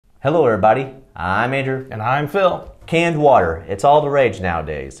Hello everybody, I'm Andrew. And I'm Phil. Canned water, it's all the rage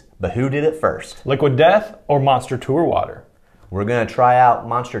nowadays. But who did it first? Liquid Death or Monster Tour water? We're going to try out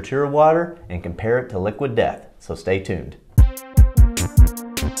Monster Tour water and compare it to Liquid Death, so stay tuned.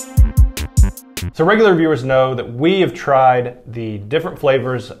 So regular viewers know that we have tried the different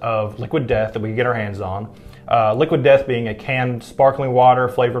flavors of Liquid Death that we can get our hands on. Liquid Death being a canned sparkling water,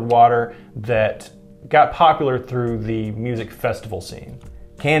 flavored water that got popular through the music festival scene.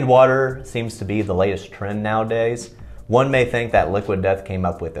 Canned water seems to be the latest trend nowadays. One may think that Liquid Death came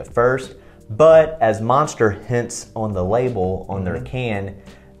up with it first, but as Monster hints on the label on their can,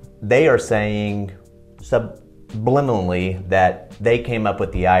 they are saying subliminally that they came up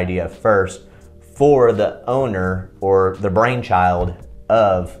with the idea first for the owner or the brainchild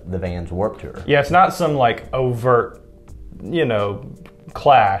of the Vans Warped Tour. Yeah, it's not some like overt,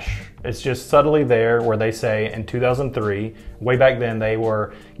 clash. It's just subtly there where they say in 2003, way back then, they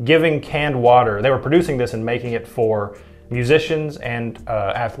were giving canned water. They were producing this and making it for musicians and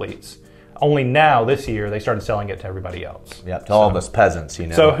athletes. Only now, this year, they started selling it to everybody else. Yep, to all of us peasants, you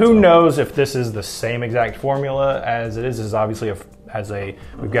know. So who knows if this is the same exact formula as it is? This is obviously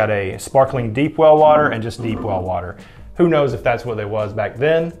we've got a sparkling deep well water and just deep well water. Who knows if that's what it was back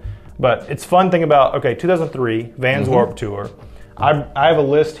then? But it's fun thing about, 2003, Vans Warped Tour. I have a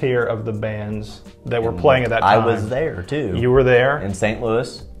list here of the bands that were playing at that time. I was there too. You were there. In St.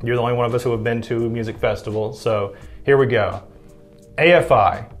 Louis. You're the only one of us who have been to a music festival. So here we go.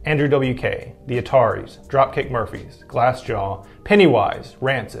 AFI, Andrew WK, The Ataris, Dropkick Murphys, Glassjaw, Pennywise,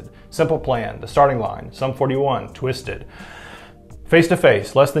 Rancid, Simple Plan, The Starting Line, Sum 41, Twisted, Face to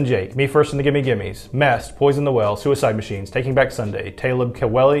Face, Less Than Jake, Me First and the Gimme Gimmes, Mest, Poison the Well, Suicide Machines, Taking Back Sunday, Talib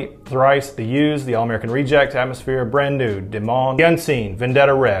Kweli, Thrice, The Used, The All-American Rejects, Atmosphere, Brand New, Demon, The Unseen,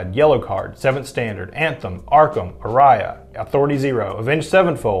 Vendetta Red, Yellowcard, Seventh Standard, Anthem, Arkham, Araya, Authority Zero, Avenged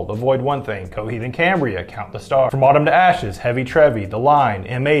Sevenfold, Avoid One Thing, Coheed and Cambria, Count the Stars, From Autumn to Ashes, Heavy Trevi, The Line,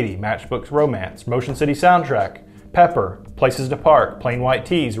 M80, Matchbook's Romance, Motion City Soundtrack, Pepper, Places to Park, Plain White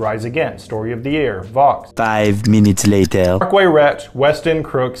Tees, Rise Against, Story of the Year, Vox. 5 minutes later. Parkway Wretch, West End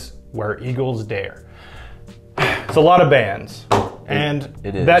Crooks, Where Eagles Dare. It's a lot of bands. And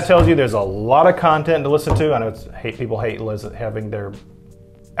it is. That tells you there's a lot of content to listen to. I know people hate having their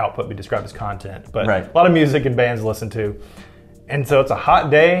output be described as content, but right. A lot of music and bands to listen to. And so it's a hot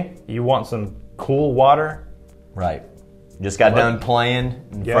day. You want some cool water. Right. Just got done playing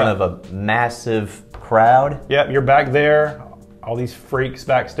in front of a massive crowd. Yep, you're back there. All these freaks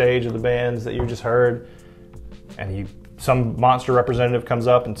backstage of the bands that you just heard. And some Monster representative comes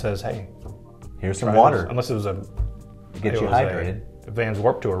up and says, hey, here's some water. Unless it was Get you hydrated. A Vans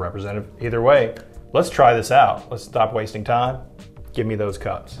Warped Tour representative. Either way, let's try this out. Let's stop wasting time. Give me those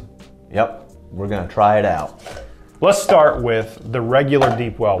cups. Yep, we're gonna try it out. Let's start with the regular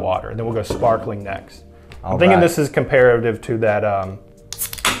deep well water, and then we'll go sparkling next. I'm thinking this is comparative to that,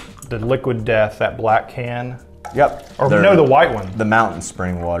 the Liquid Death, that black can. Yep. Or no, the white one. The Mountain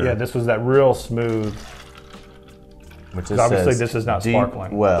Spring water. Yeah, this was that real smooth. Which is obviously this is not deep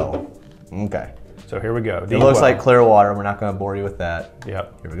sparkling. Well, okay. So here we go. It looks like clear water. We're not going to bore you with that.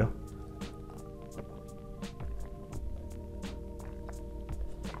 Yep. Here we go.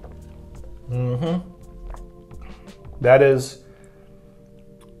 That is,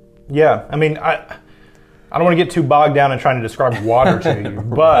 yeah. I mean, I don't want to get too bogged down in trying to describe water to you,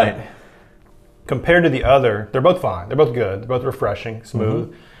 but compared to the other, they're both fine. They're both good. They're both refreshing,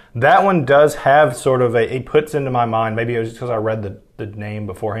 smooth. That one does have sort of it puts into my mind, maybe it was just because I read the name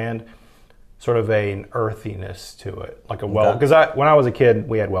beforehand, sort of an earthiness to it, like a well. Because when I was a kid,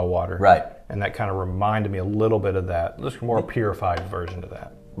 we had well water, right? And that kind of reminded me a little bit of that, just more purified version of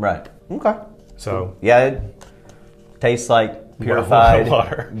that, right? Okay. So yeah, it tastes like purified,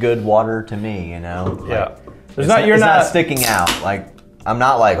 good water to me. Yeah. It's not sticking out. Like I'm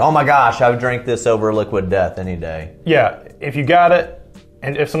not like, oh my gosh, I would drink this over Liquid Death any day. Yeah, if you got it.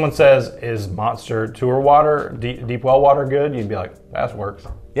 And if someone says, is Monster Tour water, deep well water good? You'd be like, that works.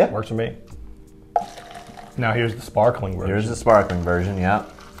 Yeah. Works for me. Now here's the sparkling version. Here's the sparkling version, yeah.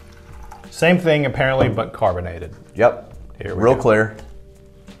 Same thing apparently, but carbonated. Yep. Here we Real go. clear.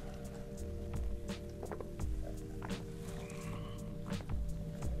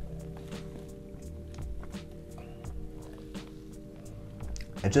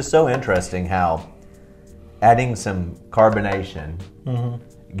 It's just so interesting how adding some carbonation,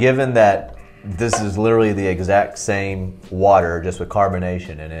 given that this is literally the exact same water, just with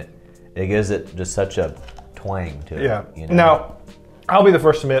carbonation in it, it gives it just such a twang to it. Yeah. Now, I'll be the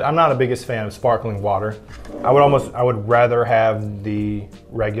first to admit, I'm not the biggest fan of sparkling water. I would rather have the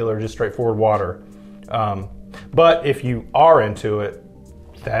regular, just straightforward water. But if you are into it,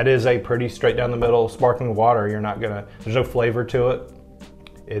 that is a pretty straight down the middle sparkling water. There's no flavor to it.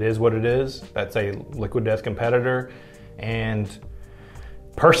 It is what it is. That's a Liquid Death competitor. And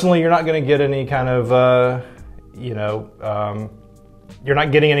personally, you're not going to get any kind of, you're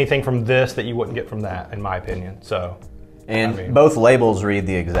not getting anything from this that you wouldn't get from that, in my opinion. So, and both labels read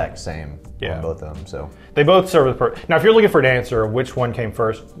the exact same on both of them. So they both serve the purpose. Now, if you're looking for an answer of which one came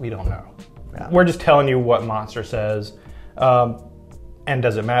first, we don't know. Yeah. We're just telling you what Monster says. And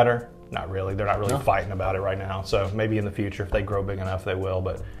does it matter? Not really. They're not really fighting about it right now. So maybe in the future, if they grow big enough, they will.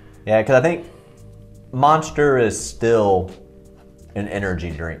 But yeah, because I think Monster is still an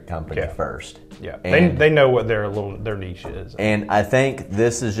energy drink company first. Yeah, they know what their niche is. And I think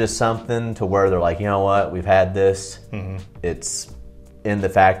this is just something to where they're like, you know what, we've had this. It's in the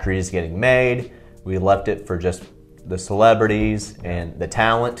factories getting made. We left it for just the celebrities and the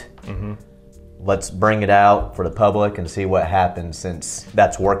talent. Let's bring it out for the public and see what happens, since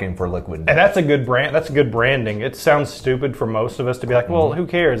that's working for Liquid Death. And that's a good brand. That's good branding. It sounds stupid for most of us to be like, well, who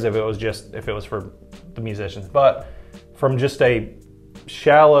cares if it was for the musicians? But from just a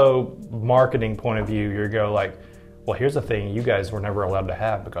shallow marketing point of view, you go like, well, here's the thing you guys were never allowed to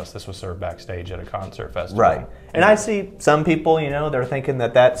have because this was served backstage at a concert festival. Right. And I see some people, they're thinking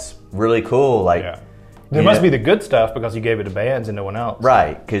that that's really cool. Like, there must be the good stuff because you gave it to bands and no one else.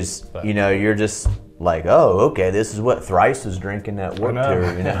 Right, because, you're just like, oh, okay, this is what Thrice is drinking at Warped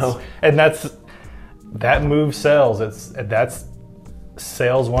Tour, And that move sells. That's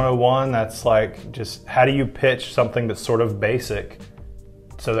sales 101. That's like, just how do you pitch something that's sort of basic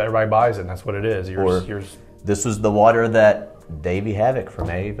so that everybody buys it? And that's what it is. This was the water that Davey Havoc from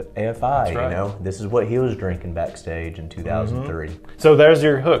AFI, right. This is what he was drinking backstage in 2003. So there's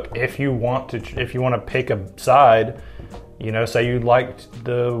your hook. If you want to pick a side, say you liked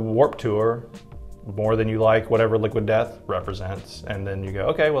the Warped Tour more than you like whatever Liquid Death represents, and then you go,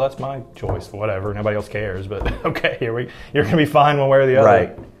 okay, well that's my choice, whatever. Nobody else cares, but okay, you're gonna be fine one way or the other.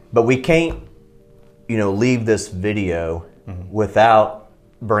 Right, but we can't, leave this video without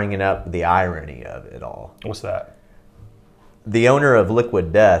bringing up the irony of it all. What's that? The owner of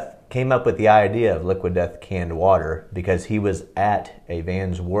Liquid Death came up with the idea of Liquid Death canned water because he was at a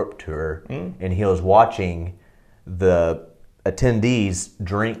Vans Warped Tour and he was watching the attendees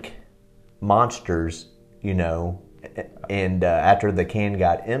drink Monsters, and after the can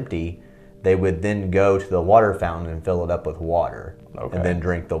got empty, they would then go to the water fountain and fill it up with water and then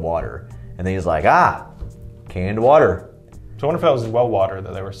drink the water. And then he's like, canned water. So I wonder if that was well water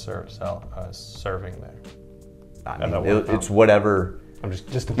that they were serving there. I mean, it's whatever. I'm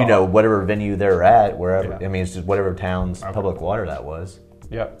just whatever venue they're at, wherever. Yeah. I mean, it's just whatever town's public water that was.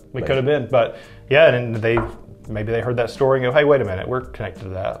 Yeah, it could have been, but yeah, and maybe they heard that story and go, hey, wait a minute, we're connected to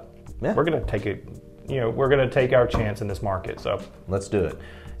that. Yeah. We're gonna take it. We're gonna take our chance in this market. So let's do it.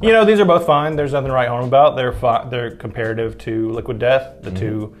 These are both fine. There's nothing to write home about. They're comparative to Liquid Death, the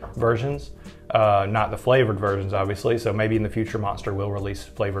two versions, not the flavored versions, obviously. So maybe in the future, Monster will release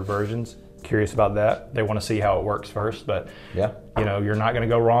flavored versions. Curious about that. They want to see how it works first, but you're not going to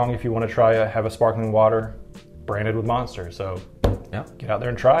go wrong if you want to have a sparkling water branded with Monster. So get out there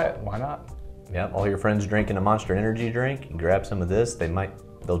and try it. Why not? Yeah, all your friends drinking a Monster energy drink, you grab some of this.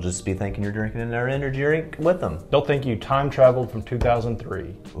 They'll just be thinking you're drinking their energy drink with them. They'll think you time traveled from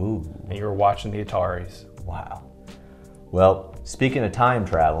 2003. Ooh. And you were watching the Ataris. Wow. Well, speaking of time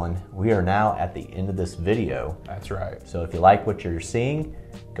traveling, we are now at the end of this video. That's right. So if you like what you're seeing,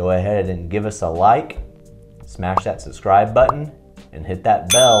 go ahead and give us a like, smash that subscribe button, and hit that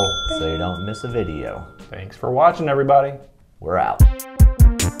bell so you don't miss a video. Thanks for watching, everybody. We're out.